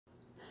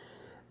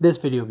This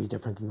video will be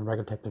different than the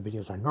regular type of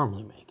videos I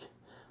normally make.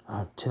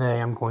 Today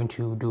I'm going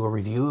to do a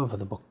review of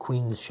the book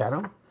Queen's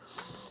Shadow,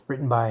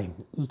 written by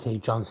E.K.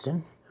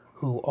 Johnston,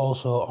 who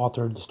also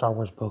authored the Star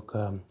Wars book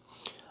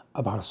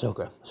about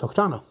Ahsoka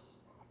Tano.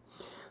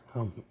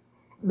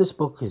 This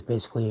book is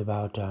basically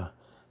about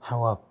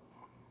how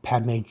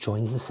Padme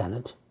joins the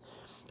Senate,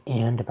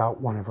 and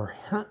about one of her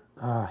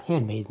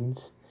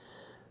handmaidens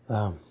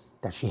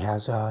that she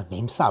has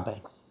named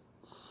Sabe.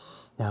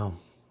 Now,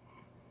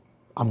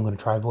 I'm going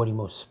to try avoiding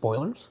most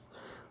spoilers,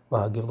 give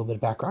a little bit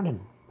of background and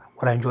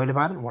what I enjoyed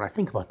about it and what I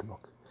think about the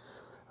book.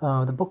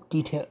 The book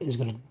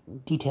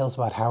details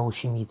about how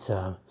she meets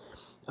Mina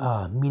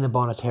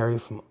Bonateri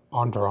from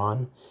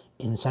Onderon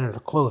and Senator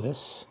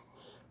Clovis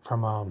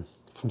from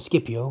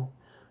Scipio,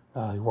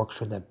 who works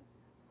for the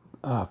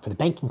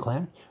banking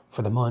clan,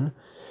 for the Mun.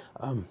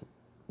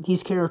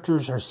 These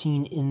characters are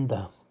seen in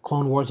the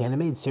Clone Wars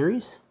animated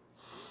series,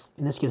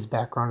 and this gives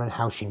background on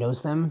how she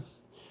knows them.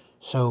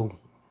 So,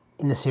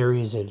 in the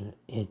series,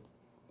 it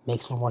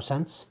makes a little more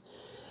sense.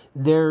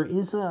 There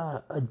is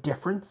a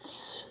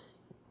difference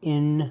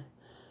in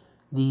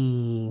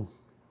the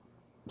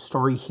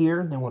story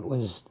here than what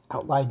was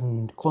outlined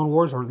in Clone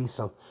Wars, or at least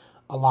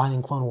a line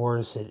in Clone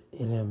Wars.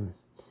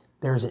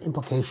 There's an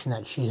implication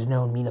that she's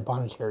known Mina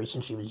Bonateri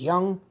since she was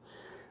young,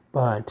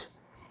 but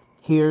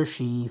here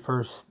she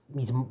first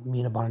meets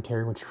Mina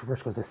Bonateri when she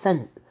first goes to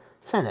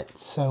Senate.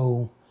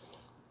 So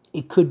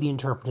it could be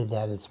interpreted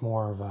that it's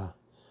more of a,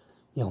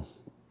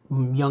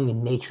 young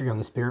in nature, young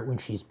in spirit when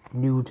she's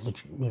new to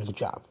the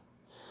job.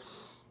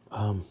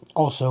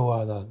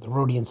 Also, the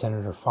Rodian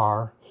Senator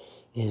Farr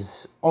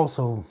is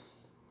also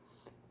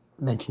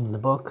mentioned in the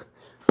book,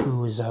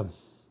 who is a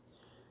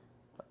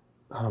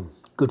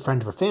good friend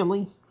of her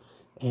family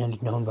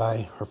and known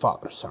by her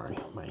father. Sorry,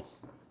 my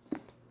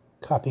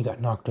copy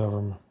got knocked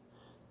over.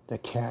 The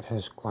cat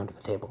has climbed to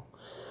the table.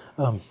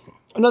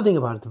 Another thing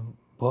about the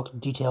book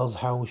details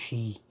how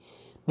she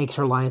makes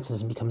her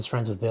alliances and becomes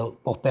friends with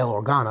both Bail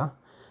Organa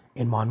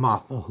and Mon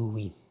Mothma, who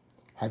we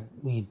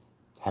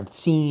have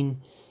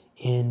seen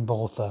in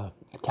both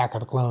Attack of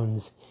the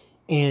Clones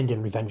and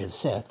in Revenge of the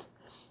Sith,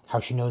 how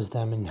she knows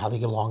them and how they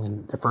get along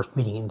in their first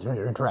meeting and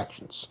their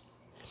interactions.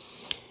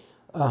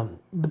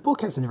 The book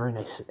has a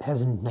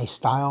nice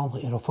style.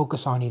 It'll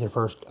focus on either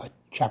first a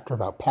chapter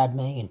about Padme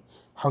and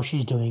how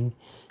she's doing,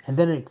 and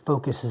then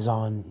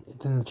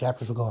the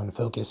chapters will go on to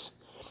focus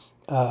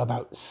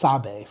about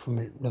Sabe from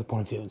another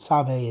point of view. And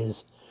Sabe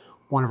is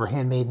one of her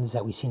handmaidens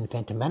that we see in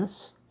Phantom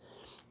Menace,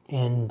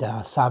 and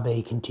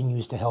Sabe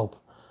continues to help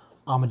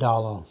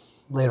Amidala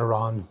later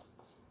on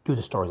through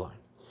the storyline.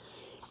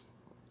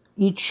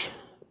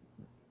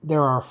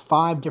 There are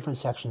 5 different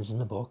sections in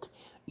the book,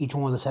 each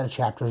one with a set of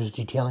chapters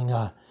detailing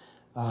a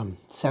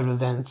set of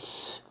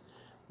events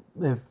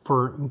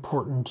for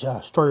important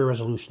story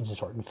resolutions and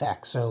certain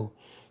facts. So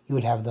you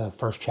would have the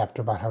first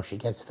chapter about how she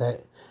gets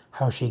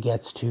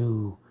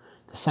to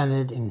the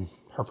Senate and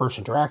her first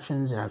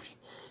interactions, and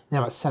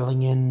about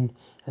settling in.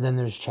 And then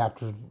there's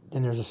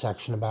a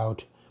section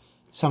about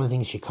some of the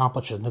things she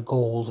accomplishes and the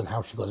goals and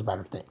how she goes about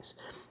her things.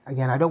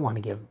 Again, I don't want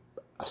to give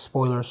a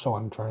spoiler, so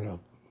I'm trying to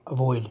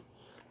avoid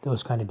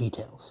those kind of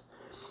details.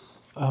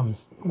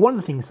 One of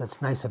the things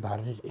that's nice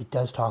about it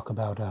does talk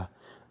about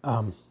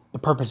the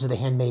purpose of the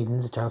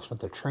handmaidens. It talks about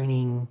their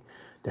training,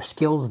 their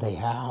skills they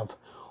have,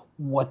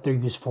 what they're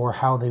used for,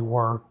 how they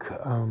work.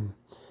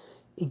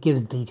 It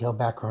gives detailed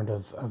background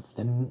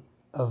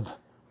of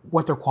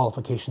what their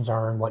qualifications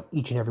are and what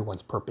each and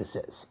everyone's purpose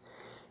is.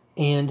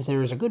 And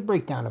there's a good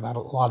breakdown about a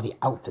lot of the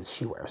outfits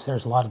she wears.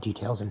 There's a lot of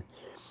details, and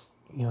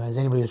as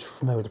anybody who's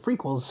familiar with the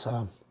prequels,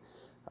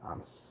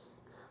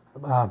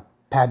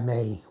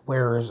 Padme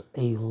wears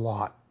a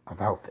lot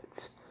of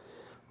outfits.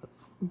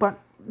 But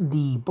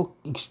the book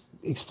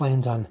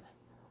explains on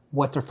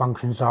what their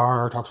functions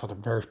are, talks about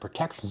the various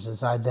protections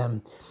inside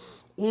them,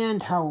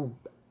 and how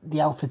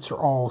the outfits are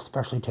all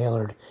specially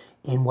tailored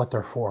in what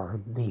they're for.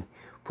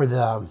 For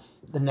the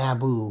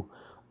Naboo,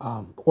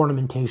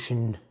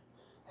 ornamentation,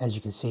 as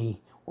you can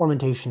see,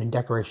 ornamentation and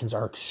decorations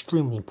are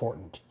extremely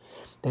important.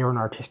 They are an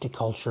artistic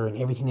culture, and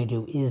everything they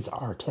do is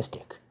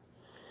artistic.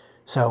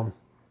 So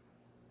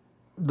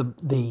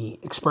the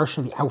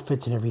expression of the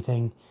outfits and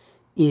everything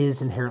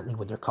is inherently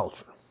with their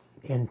culture.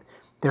 And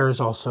there's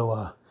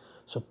also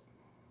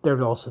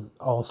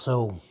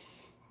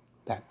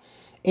that.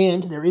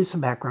 And there is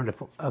some background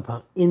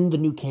in the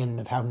new canon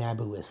of how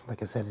Naboo is.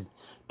 Like I said, it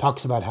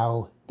talks about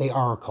how they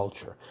are a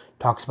culture.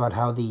 Talks about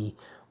how the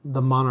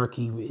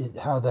monarchy,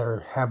 how they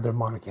have their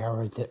monarchy, how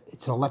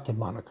it's an elected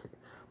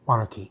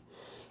monarchy.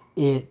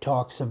 It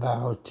talks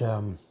about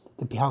how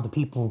the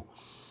people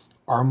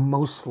are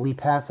mostly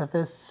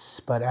pacifists,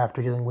 but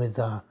after dealing with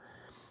the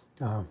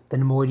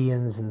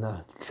Neimoidians and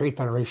the Trade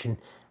Federation,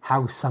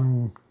 how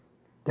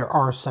there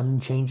are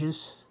some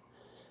changes,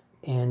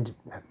 and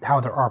how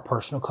there are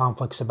personal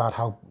conflicts about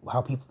how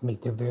people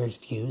make their various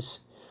views.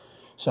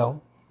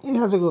 So it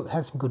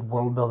has some good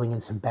world building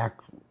and some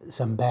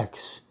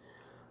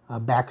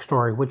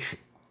backstory, which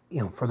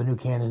for the new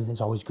canon is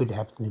always good to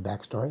have the new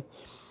backstory.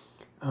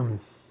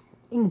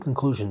 in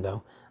conclusion,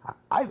 though,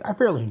 I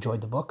fairly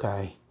enjoyed the book.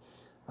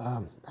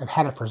 I've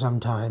had it for some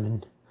time,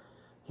 and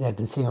it had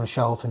been sitting on a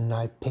shelf, and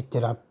I picked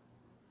it up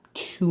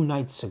 2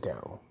 nights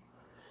ago,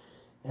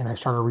 and I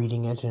started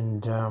reading it,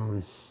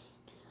 and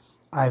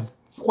I've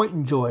quite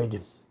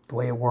enjoyed the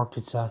way it worked.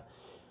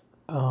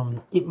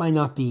 It might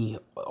not be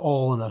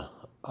all in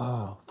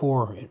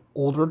for an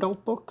older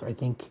adult book. I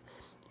think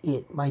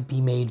it might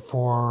be made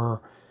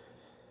for,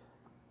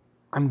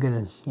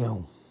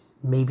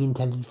 maybe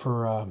intended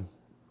for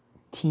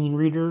teen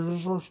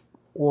readers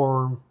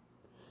or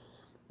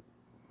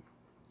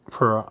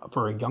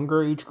for a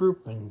younger age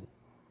group.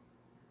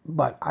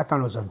 But I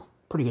found it was a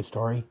pretty good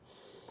story.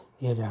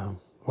 It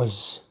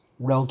was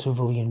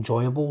relatively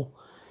enjoyable,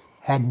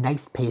 had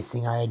nice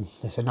pacing. I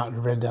had not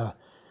read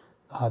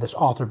this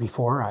author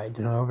before. I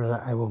don't know,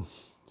 but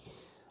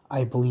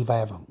I believe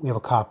we have a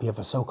copy of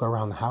Ahsoka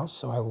around the house,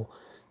 so I will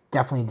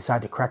definitely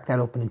decide to crack that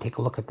open and take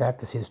a look at that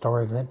to see the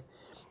story of it.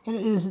 And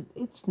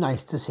it's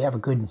nice to have a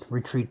good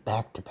retreat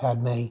back to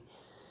Padme,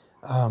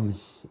 and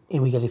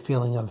we get a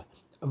feeling of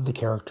the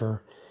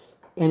character,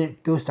 and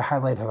it goes to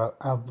highlight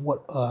of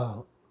what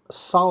a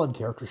solid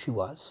character she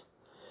was,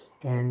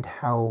 and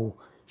how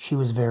she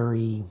was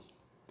very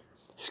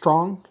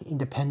strong,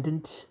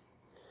 independent,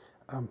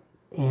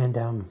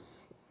 and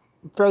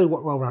fairly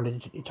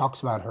well-rounded. It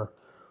talks about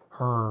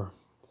her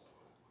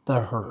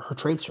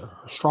traits, her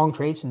strong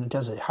traits, and it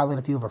does highlight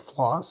a few of her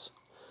flaws.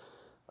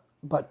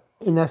 But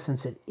in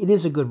essence, it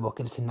is a good book,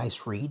 and it's a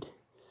nice read.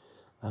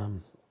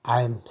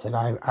 I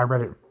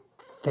read it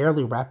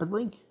fairly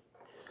rapidly,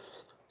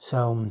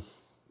 so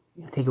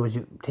take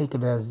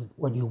it as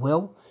what you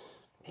will,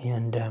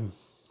 and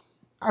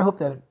I hope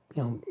that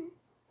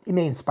it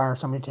may inspire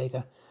somebody to take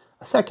a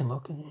second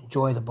look and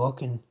enjoy the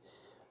book, and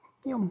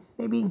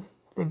maybe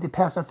they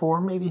pass it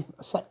forward, maybe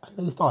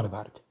a new thought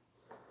about it.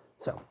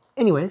 So,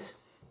 anyways,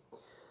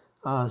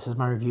 this is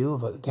my review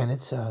of, again,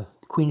 it's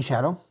Queen's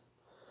Shadow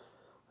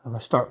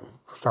of Star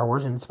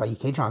Wars, and it's by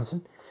E.K.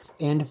 Johnston.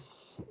 And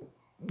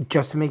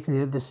just to make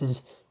clear,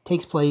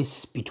 takes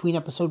place between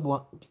episode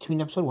 1,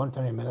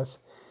 Phantom Menace,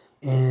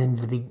 and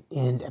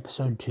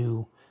episode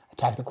 2,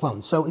 Attack of the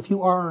Clones. So if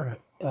you are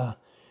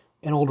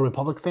an Old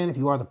Republic fan, if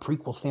you are the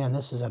prequels fan,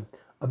 this is a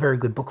very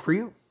good book for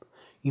you.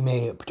 You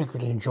may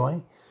particularly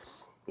enjoy.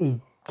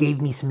 It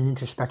gave me some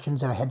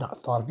introspections that I had not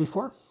thought of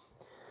before.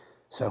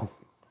 So,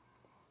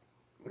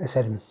 I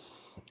said,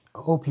 I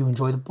hope you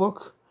enjoy the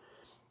book.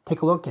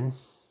 Take a look and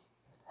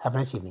have a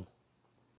nice evening.